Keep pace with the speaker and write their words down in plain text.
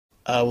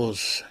I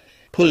was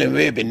pulling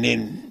ribbon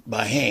in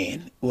by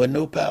hand. There were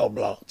no power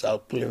blocks. I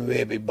was pulling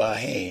ribbon by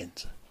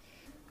hands.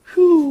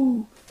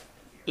 Whew.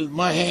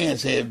 My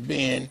hands have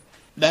been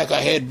like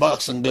I had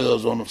boxing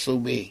gloves on them so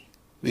big.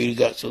 Really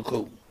got so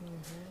cold.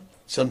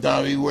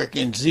 Sometimes we work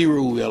in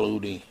zero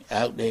LOD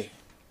out there.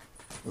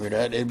 Right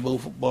out there at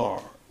Beaufort Bar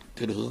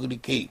to the hook of the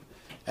Cape.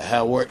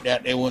 I worked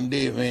out there one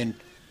day, man.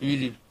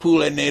 You just pull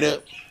that net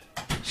up.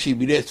 She'd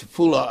be just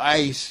full of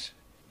ice,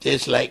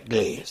 just like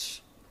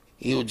glass.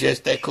 It was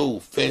just that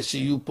cold. Faster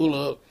you pull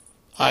up,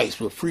 ice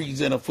will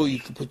freeze in her before you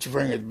can put your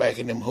fingers back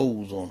in them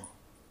holes on her.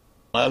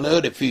 I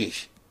love to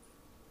fish.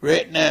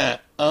 Right now,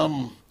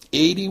 I'm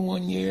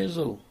 81 years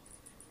old.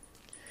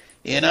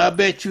 And I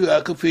bet you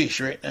I could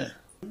fish right now.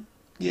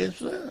 Yes,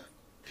 sir.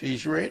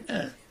 Fish right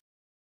now.